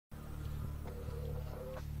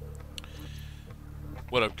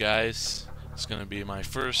What up, guys? It's gonna be my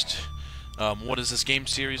first What is this game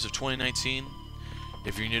series of 2019.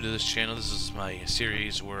 If you're new to this channel, this is my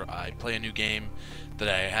series where I play a new game that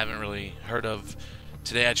I haven't really heard of.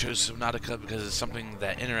 Today I chose Subnautica because it's something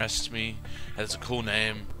that interests me, has a cool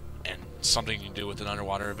name, and something you can do with an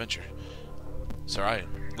underwater adventure. So alright,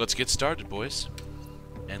 let's get started, boys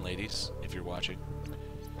and ladies, if you're watching.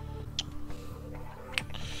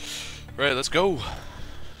 Alright, let's go.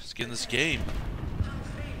 Let's get in this game.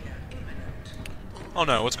 Oh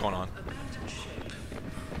no, what's going on?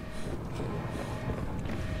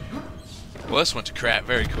 Well, this went to crap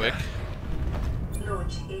very quick.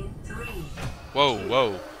 Launch in 3. Whoa,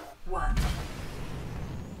 whoa. 1.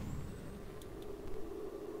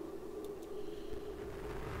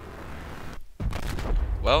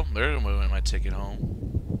 Well, there went my ticket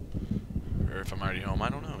home. Or if I'm already home, I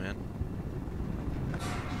don't know, man.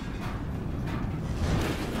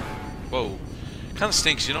 Whoa. Kind of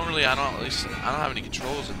stinks. You don't really, at least, I don't have any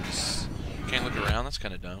controls in this. Can't look around. That's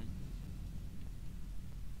kind of dumb.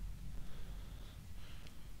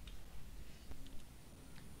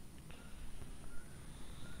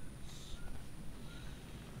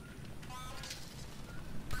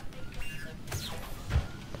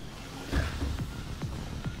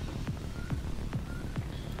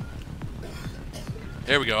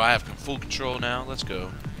 There we go. I have full control now. Let's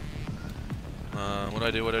go. What do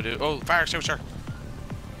I do? What do I do? Oh, fire extinguisher!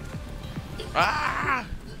 Ah!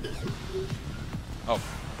 Oh.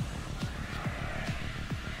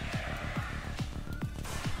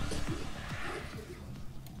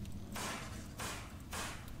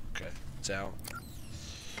 Okay, it's out.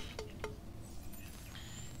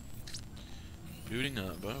 Booting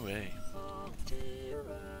up. Oh, hey.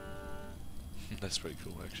 That's pretty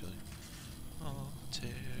cool, actually. Oh,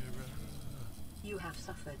 terror. You have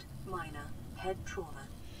suffered minor head trauma.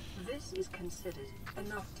 This is considered an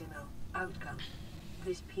optimal outcome.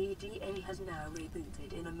 This PDA has now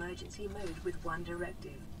rebooted in emergency mode with one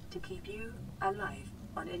directive: to keep you alive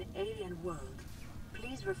on an alien world.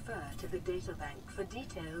 Please refer to the databank for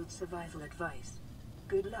detailed survival advice.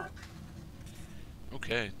 Good luck.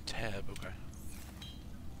 Okay, tab, okay.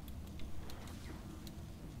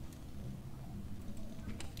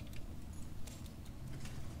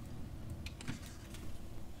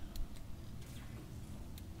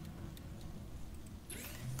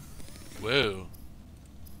 Whoa.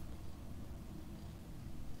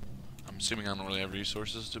 I'm assuming I don't really have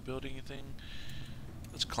resources to build anything.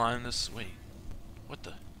 Let's climb this. Wait. What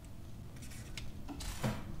the?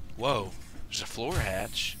 Whoa. There's a floor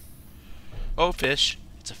hatch. Oh, fish.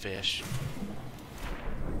 It's a fish.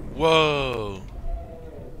 Whoa.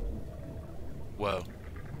 Whoa.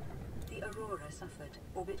 The Aurora suffered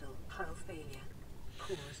orbital hull failure.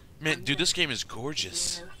 Cause Man, dude, this game is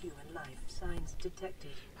gorgeous. no human life signs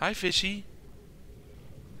detected. Hi, fishy.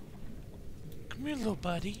 Come here, little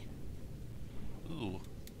buddy. Ooh.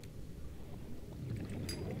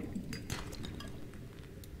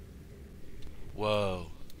 Whoa.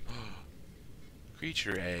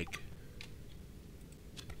 Creature egg.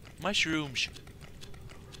 Mushrooms.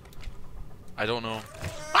 I don't know.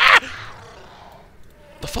 Ah!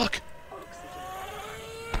 The fuck?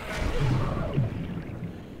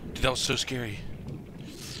 Dude, that was so scary.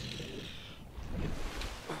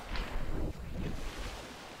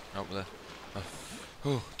 Oh, that.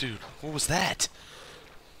 Oh, dude, what was that?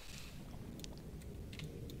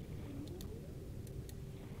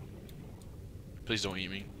 Please don't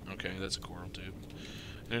eat me. Okay, that's a coral tube.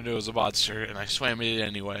 I didn't know it was a monster, and I swam in it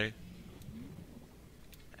anyway.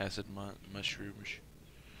 Acid mushrooms.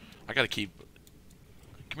 I gotta keep.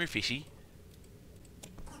 Come here, fishy.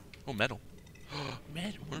 Oh, metal.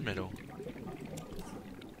 Metal. More metal.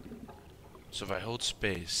 So if I hold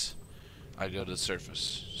space, I go to the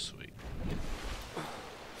surface. Sweet.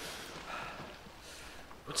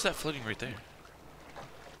 What's that floating right there?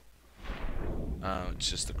 Oh, it's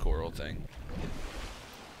just the coral thing.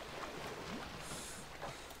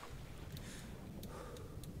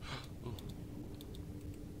 Ooh.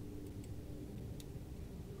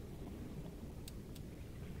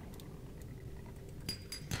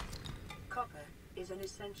 Copper is an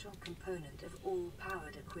essential component of all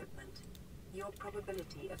powered equipment. Your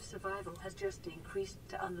probability of survival has just increased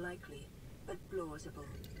to unlikely, but plausible.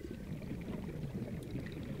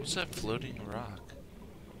 What's that floating rock?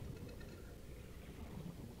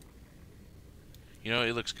 You know,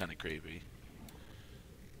 it looks kind of creepy.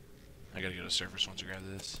 I gotta go to surface once I grab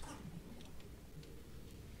this.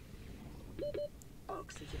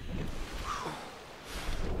 Oxygen.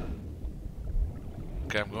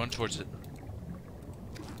 Okay, I'm going towards it.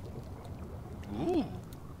 Ooh.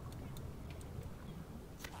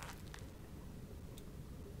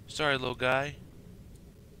 Sorry, little guy.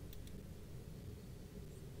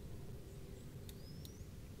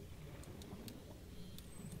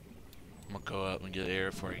 I'm gonna go up and get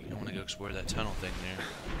air before I want to go explore that tunnel thing there.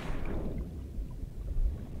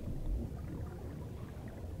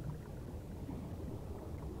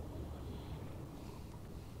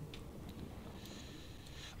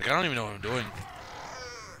 Like, I don't even know what I'm doing.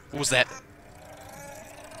 What was that?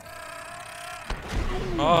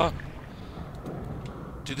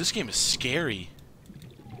 Dude, this game is scary.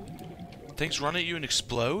 Things run at you and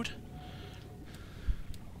explode?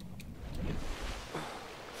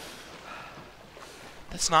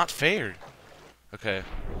 That's not fair. Okay,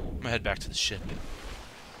 I'm gonna head back to the ship.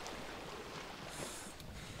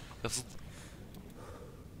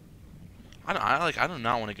 I do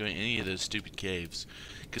not want to go in any of those stupid caves,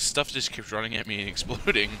 because stuff just keeps running at me and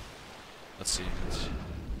exploding. Let's see.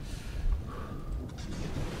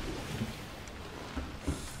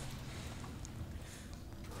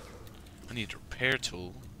 I need a repair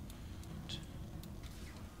tool.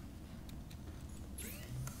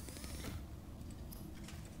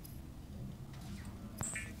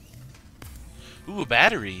 Ooh, a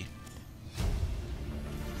battery.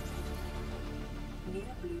 New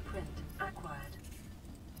blueprint acquired.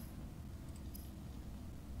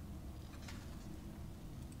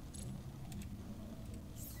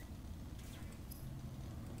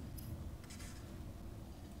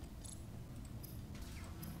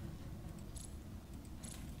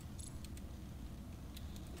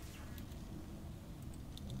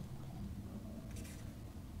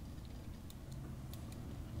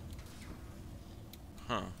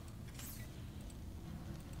 Huh.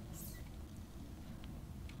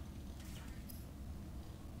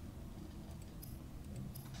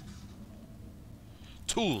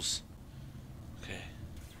 Tools. Okay.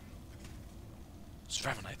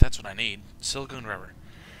 Survival knife, that's what I need. Silicone rubber.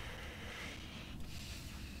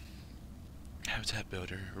 Habitat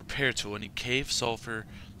builder. Repair tool. I need cave, sulfur,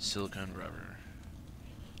 silicone rubber.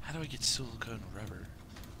 How do I get silicone rubber?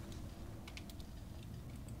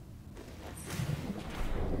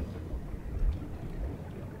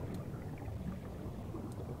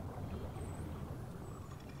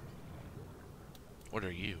 What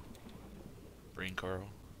are you? Brain Carl?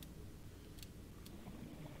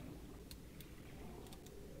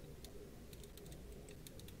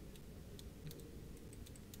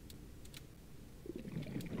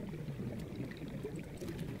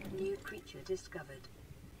 New creature discovered.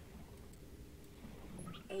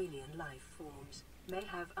 Alien life forms may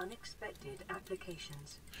have unexpected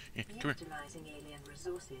applications. Yeah, come here. Utilizing alien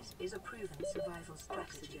resources is a proven survival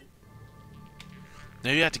strategy.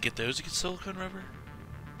 Maybe you have to get those to get silicone rubber?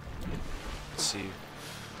 Let's see.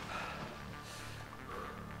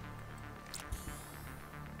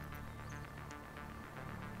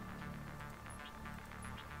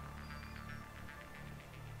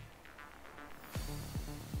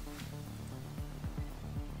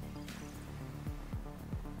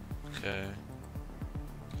 Okay.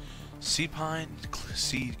 Sea pine,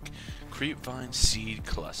 seed, creep vine, seed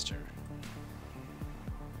cluster.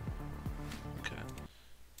 Okay.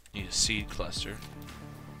 Need a seed cluster.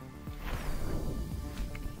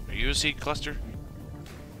 Are you a seed cluster?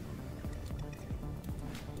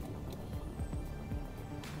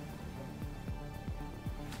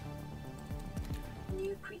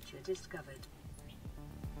 New creature discovered.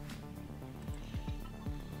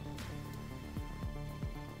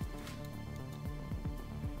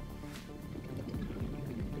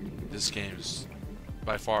 This game is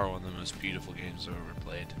by far one of the most beautiful games I've ever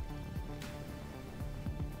played.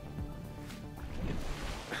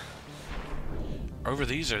 Over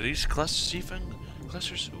these, are these clusters even?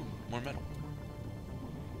 Clusters? Ooh, more metal.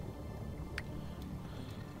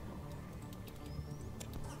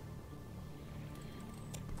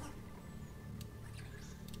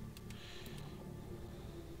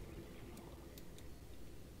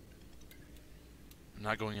 I'm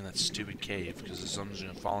not going in that stupid cave because someone's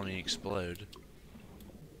gonna follow me and explode.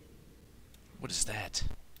 What is that?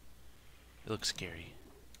 It looks scary.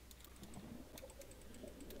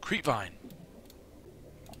 Creepvine!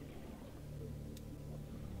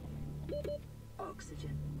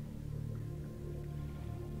 Oxygen.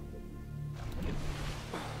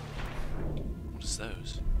 What is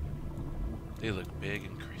those? They look big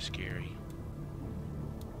and scary.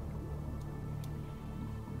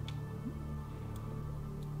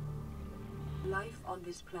 Life on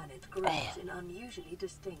this planet grows in unusually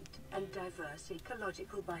distinct and diverse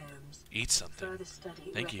ecological biomes. Eat something. Further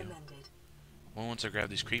study Thank you. recommended. Well, once I grab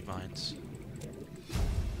these creep vines.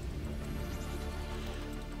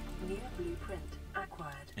 New blueprint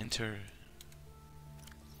acquired. Enter.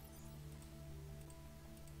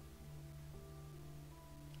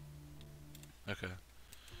 Okay.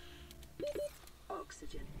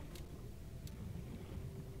 Oxygen.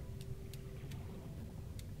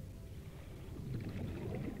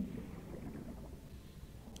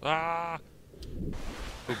 Ah!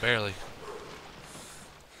 Oh, barely.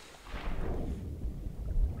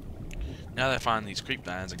 Now that I find these creep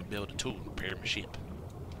vines, I can build a tool to repair my ship.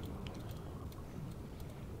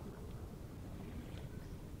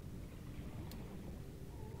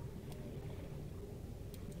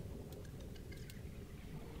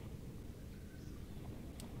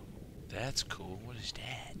 That's cool. What is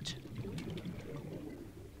that?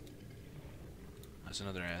 That's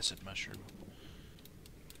another acid mushroom.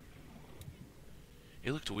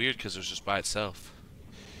 It looked weird because it was just by itself.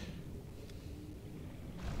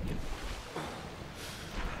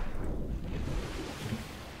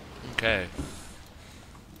 Okay.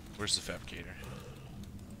 Where's the fabricator?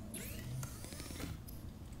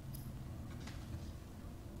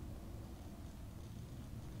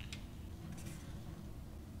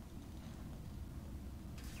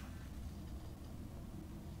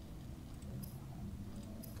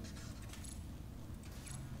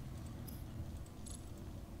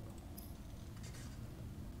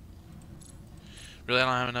 Really, I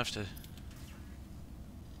don't have enough to...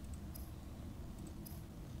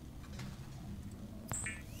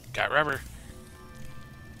 Got rubber.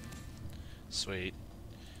 Sweet.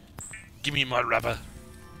 Give me my rubber.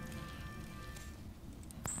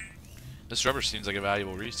 This rubber seems like a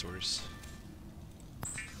valuable resource.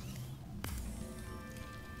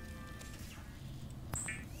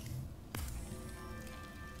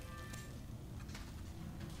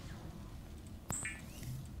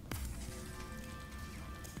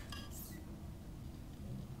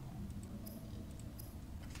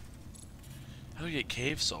 How do we get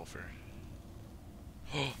cave sulfur?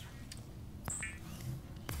 Oh!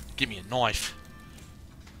 Give me a knife.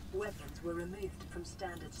 Weapons were removed from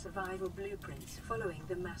standard survival blueprints following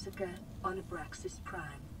the massacre on Abraxas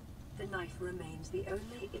Prime. The knife remains the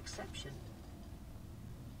only exception.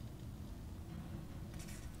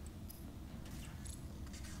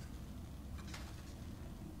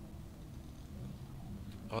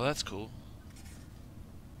 Oh, that's cool.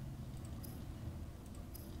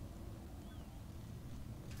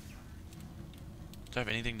 Do I have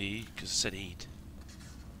anything to eat? Because it said eat.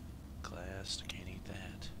 Glass, I can't eat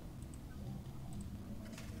that.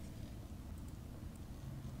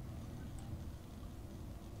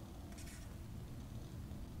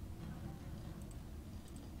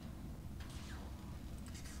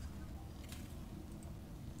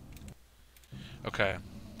 Okay.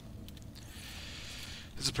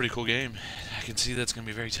 This is a pretty cool game. I can see that's going to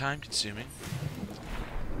be very time consuming.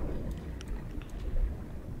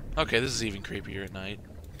 Okay, this is even creepier at night.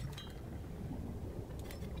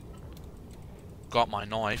 Got my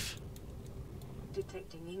knife.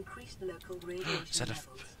 Detecting increased local radiation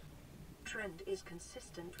levels. Trend is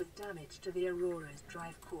consistent with damage to the Aurora's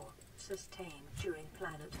drive core, sustained during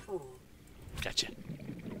planet fall. Gotcha.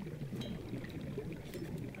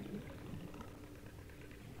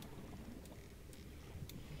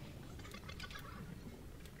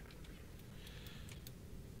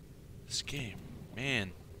 This game,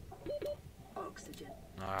 man. Oxygen.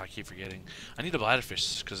 Oh, I keep forgetting. I need a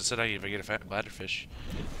bladderfish because it said if I get a bladderfish,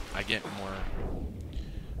 I get more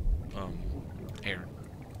air.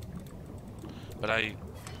 But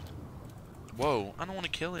whoa! I don't want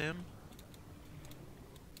to kill him.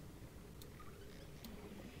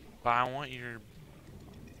 But I want your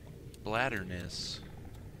bladderness.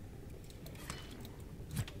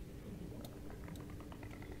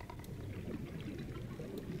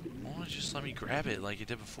 Why don't you just let me grab it like you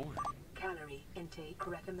did before? Calorie intake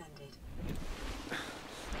recommended.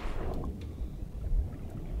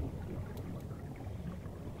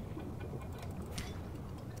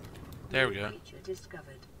 There we go. Creature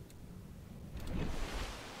discovered.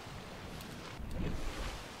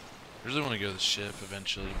 I really want to go to the ship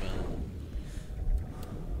eventually, but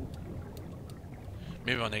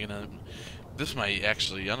maybe I'll take another. This might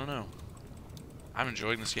actually, I don't know. I'm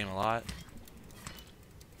enjoying this game a lot.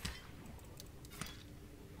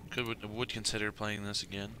 Would consider playing this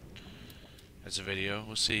again as a video.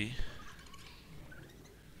 We'll see.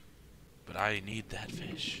 But I need that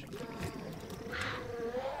fish.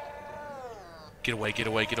 Get away, get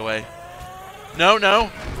away, get away. No, no.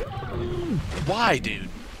 Why, dude?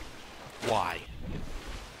 Why?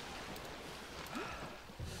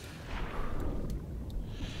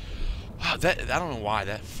 Wow, I don't know why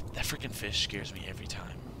that freaking fish scares me every time.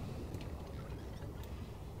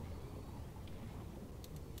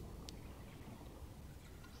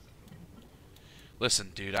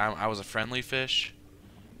 Listen, dude, I was a friendly fish,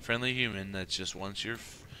 friendly human that just wants your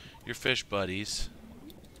fish buddies.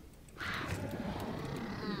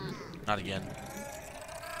 Not again.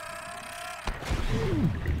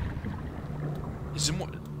 Is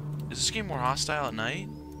this game more hostile at night?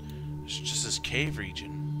 It's just this cave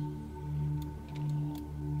region.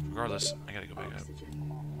 Regardless, I gotta go back up.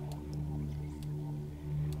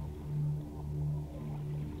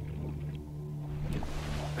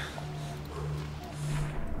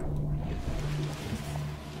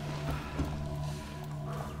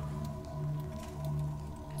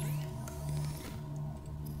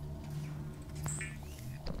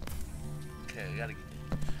 Okay, I gotta.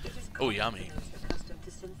 Oh, yummy. Accustomed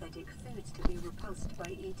to synthetic foods to be repulsed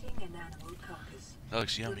by eating an animal carcass. That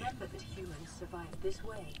looks yummy. Remember that humans survived this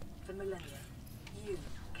way for millennia. You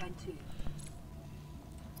can too.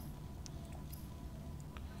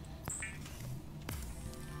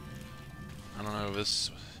 I don't know if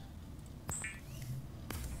this.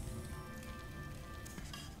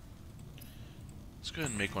 Let's go ahead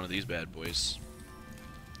and make one of these bad boys.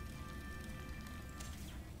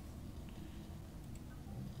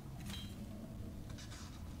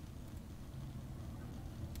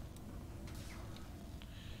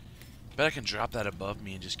 Bet I can drop that above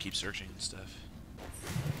me and just keep searching and stuff.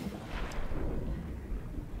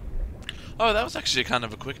 Oh, that was actually kind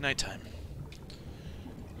of a quick nighttime.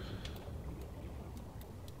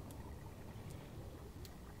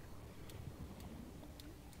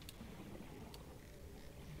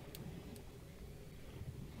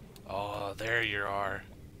 Oh, there you are.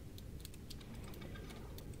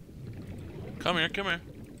 Come here, come here.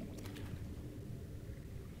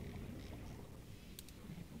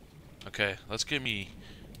 Okay, let's give me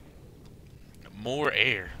more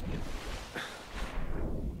air.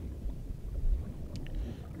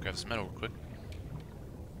 Grab this metal real quick.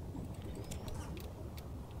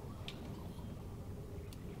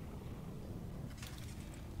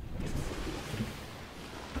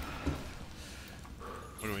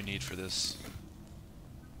 What do we need for this?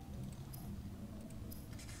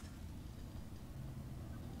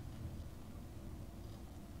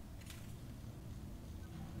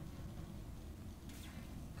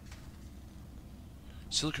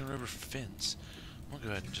 Silicon rubber fins. I'm gonna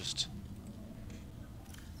go ahead and just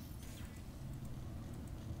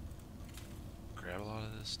grab a lot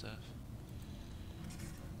of this stuff.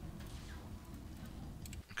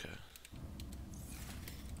 Okay.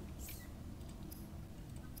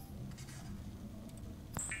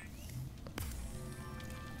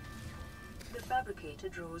 The fabricator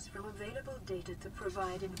draws from available data to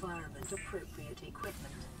provide environment-appropriate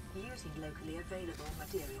equipment using locally available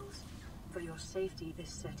materials. For your safety, this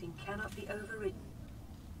setting cannot be overridden.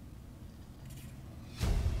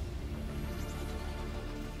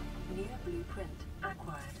 New blueprint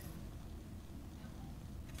acquired.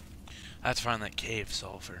 I have to find that cave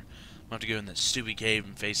sulfur. I'm gonna have to go in that stupid cave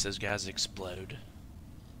and face those guys that explode.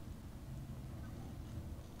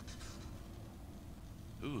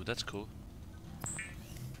 Ooh, that's cool.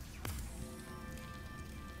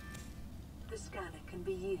 The scanner can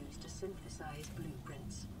be used to synthesize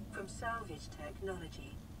blueprints from salvage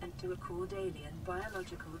technology and to record alien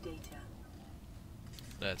biological data.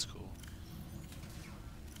 That's cool.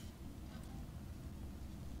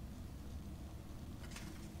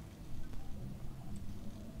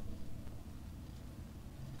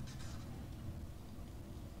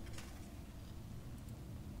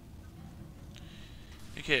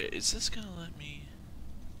 Okay, is this gonna let me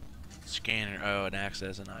scan it? Oh, and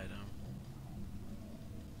access an item.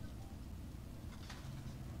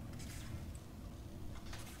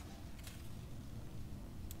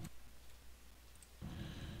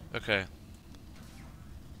 Okay.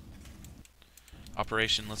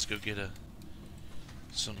 Operation, let's go get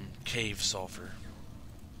some cave sulfur.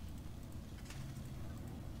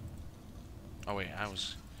 Oh wait, I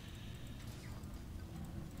guess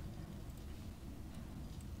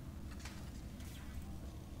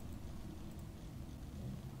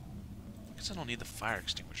I don't need the fire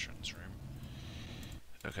extinguisher in this room.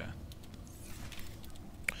 Okay.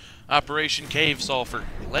 Operation Cave Sulfur.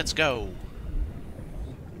 Let's go.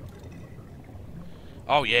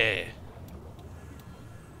 Oh yeah.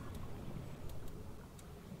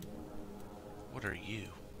 What are you?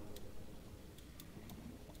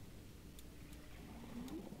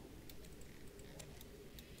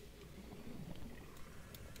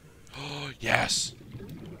 Oh yes.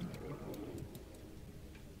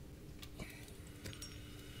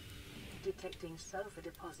 Detecting sulfur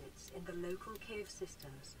deposits in the local cave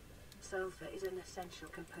systems. Sulfur is an essential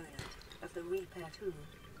component of the repair tool.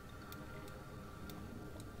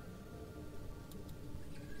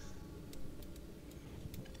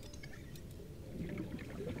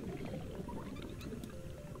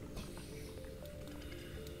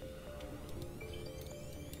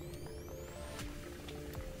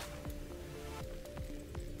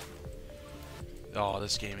 Oh,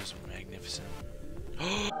 this game is magnificent.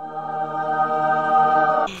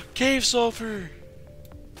 Cave sulfur!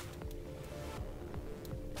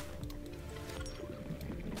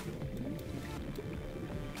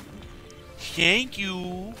 Thank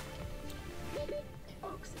you!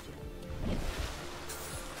 Oxygen.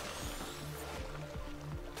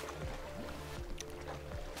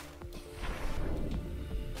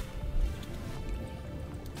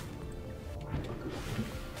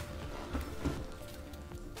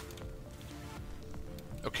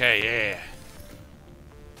 Okay, yeah.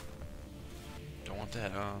 Don't want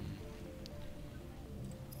that,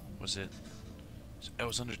 was it? It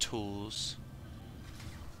was under tools.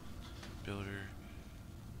 Builder.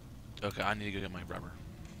 Okay, I need to go get my rubber.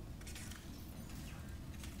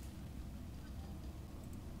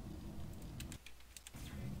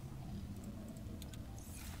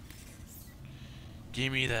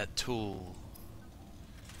 Give me that tool.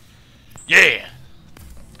 Yeah!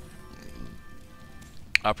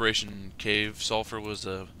 Operation Cave Sulfur was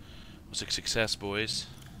a success, boys.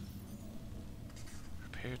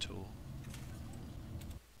 Repair tool.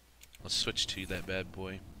 Let's switch to that bad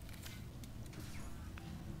boy.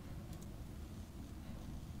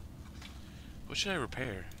 What should I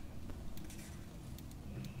repair?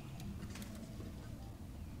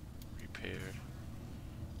 Repaired.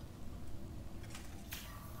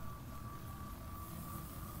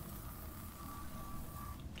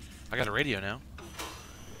 I got a radio now.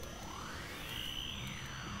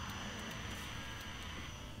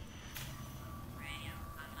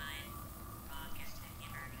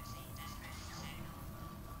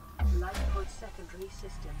 Lifepod secondary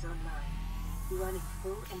systems online. Running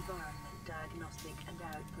full environment diagnostic and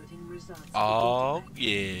outputting results. Oh,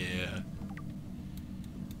 yeah.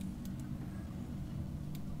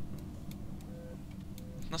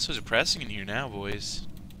 Not so depressing in here now, boys.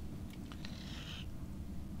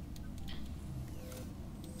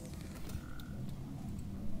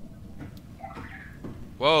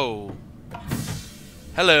 Whoa.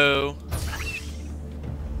 Hello.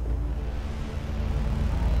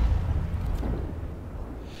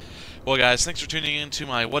 Well, guys, thanks for tuning in to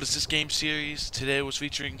my What Is This Game series. Today was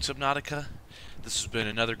featuring Subnautica. This has been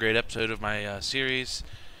another great episode of my series.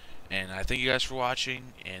 And I thank you guys for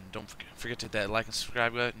watching. And don't forget to hit that like and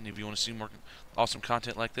subscribe button if you want to see more awesome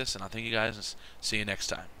content like this. And I thank you guys, and see you next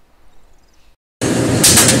time.